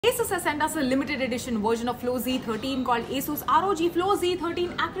Asus has sent us a limited edition version of Flow Z13 called Asus ROG Flow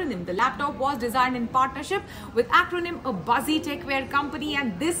Z13-ACRNM. The laptop was designed in partnership with Acronym, a buzzy techwear company,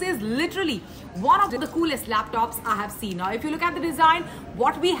 and this is literally one of the coolest laptops I have seen. Now, if you look at the design,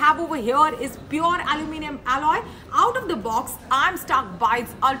 what we have over here is pure aluminum alloy. Out of the box, I'm struck by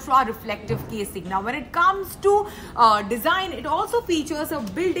its ultra reflective casing. Now, when it comes to design, it also features a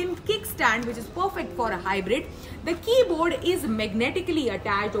built-in kickstand, which is perfect for a hybrid. The keyboard is magnetically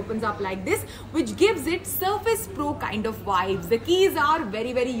attached, opens up like this, which gives it Surface Pro kind of vibes. The keys are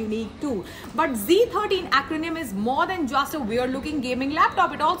very unique too. But Z13-ACRNM is more than just a weird looking gaming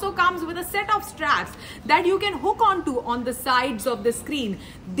laptop. It also comes with a set of straps that you can hook onto on the sides of the screen.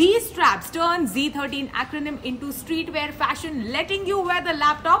 These straps turn Z13-ACRNM into streetwear fashion, letting you wear the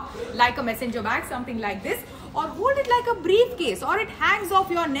laptop like a messenger bag, something like this, or hold it like a briefcase, or it hangs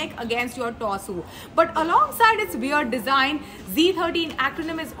off your neck against your torso. But alongside its weird design,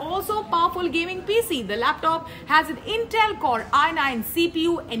 Z13-ACRNM is also a powerful gaming PC. The laptop has an Intel Core i9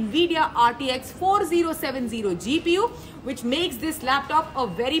 CPU, Nvidia RTX 4070 GPU, which makes this laptop a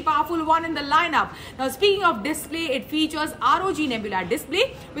very powerful one in the lineup. Now, speaking of display, it features ROG Nebula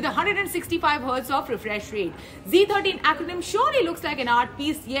display with 165 Hz of refresh rate. Z13-ACRNM surely looks like an art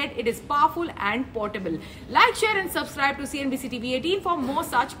piece, yet it is powerful and portable. Like, share and subscribe to CNBC-TV18 for more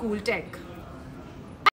such cool tech.